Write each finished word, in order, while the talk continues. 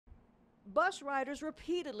Bus riders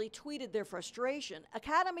repeatedly tweeted their frustration.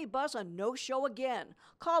 Academy Bus a no-show again.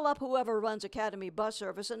 Call up whoever runs Academy Bus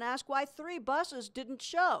service and ask why 3 buses didn't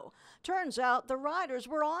show. Turns out the riders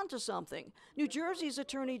were onto something. New Jersey's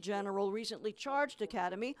Attorney General recently charged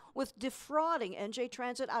Academy with defrauding NJ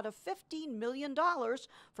Transit out of $15 million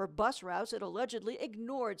for bus routes it allegedly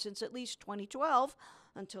ignored since at least 2012,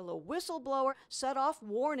 until a whistleblower set off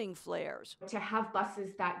warning flares. To have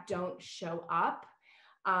buses that don't show up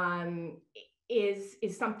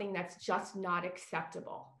is something that's just not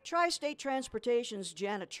acceptable. Tri-State Transportation's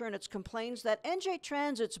Janet Chernitz complains that NJ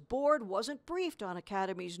Transit's board wasn't briefed on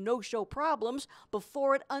Academy's no-show problems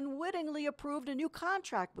before it unwittingly approved a new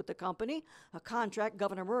contract with the company, a contract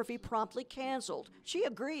Governor Murphy promptly canceled. She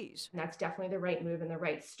agrees. And that's definitely the right move and the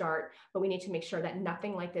right start, but we need to make sure that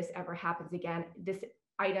nothing like this ever happens again. This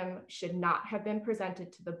item should not have been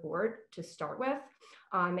presented to the board to start with.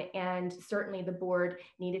 And certainly the board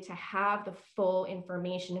needed to have the full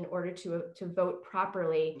information in order to vote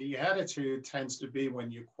properly. The attitude tends to be,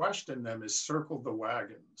 when you question them, is circle the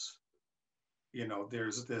wagons. You know,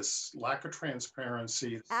 there's this lack of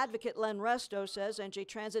transparency. Advocate Len Resto says NJ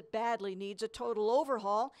Transit badly needs a total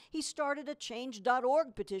overhaul. He started a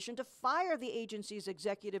change.org petition to fire the agency's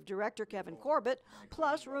executive director, Kevin Corbett,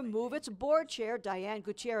 plus remove its board chair, Diane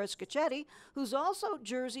Gutierrez-Scaccetti, who's also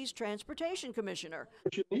Jersey's transportation commissioner.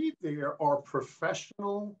 What you need there are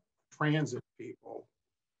professional transit people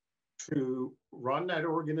to run that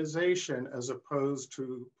organization as opposed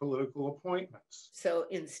to political appointments. So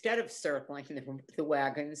instead of circling the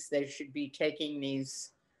wagons, they should be taking these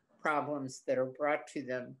problems that are brought to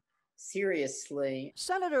them seriously.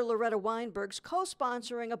 Senator Loretta Weinberg's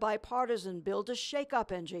co-sponsoring a bipartisan bill to shake up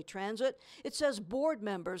NJ Transit. It says board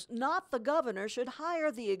members, not the governor, should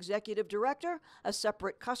hire the executive director, a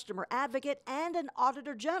separate customer advocate, and an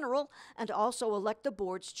auditor general, and also elect the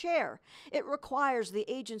board's chair. It requires the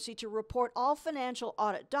agency to report all financial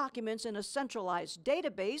audit documents in a centralized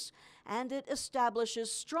database, and it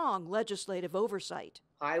establishes strong legislative oversight.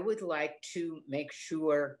 I would like to make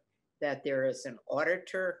sure that there is an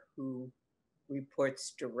auditor who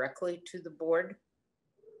reports directly to the board.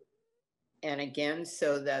 And again,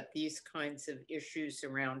 so that these kinds of issues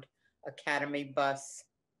around Academy Bus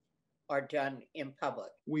are done in public.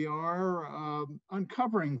 We are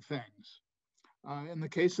uncovering things. In the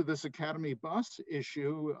case of this Academy Bus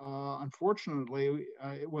issue, unfortunately,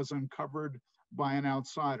 it was uncovered by an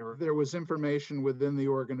outsider. There was information within the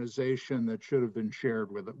organization that should have been shared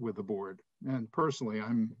with the board. And personally,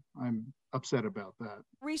 I'm upset about that.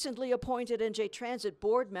 Recently appointed NJ Transit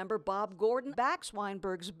board member Bob Gordon backs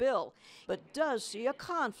Weinberg's bill, but does see a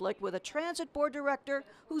conflict with a transit board director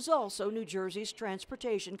who's also New Jersey's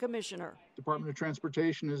transportation commissioner. Department of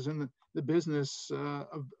Transportation is in the business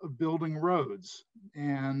of building roads,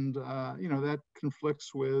 and that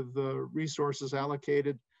conflicts with resources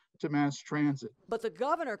allocated to mass transit. But the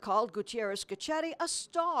governor called Gutierrez-Scaccetti a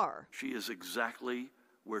star. She is exactly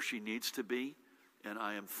where she needs to be, and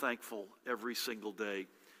I am thankful every single day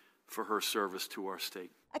for her service to our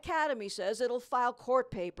state. Academy says it'll file court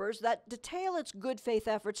papers that detail its good faith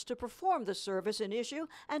efforts to perform the service in issue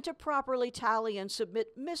and to properly tally and submit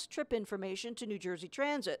missed trip information to New Jersey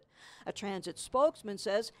Transit. A transit spokesman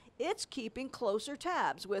says it's keeping closer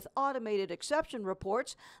tabs with automated exception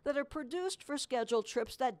reports that are produced for scheduled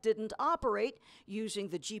trips that didn't operate using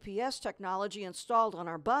the GPS technology installed on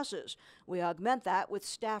our buses. We augment that with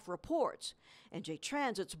staff reports. NJ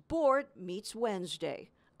Transit's board meets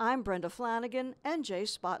Wednesday. I'm Brenda Flanagan, NJ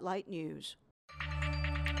Spotlight News.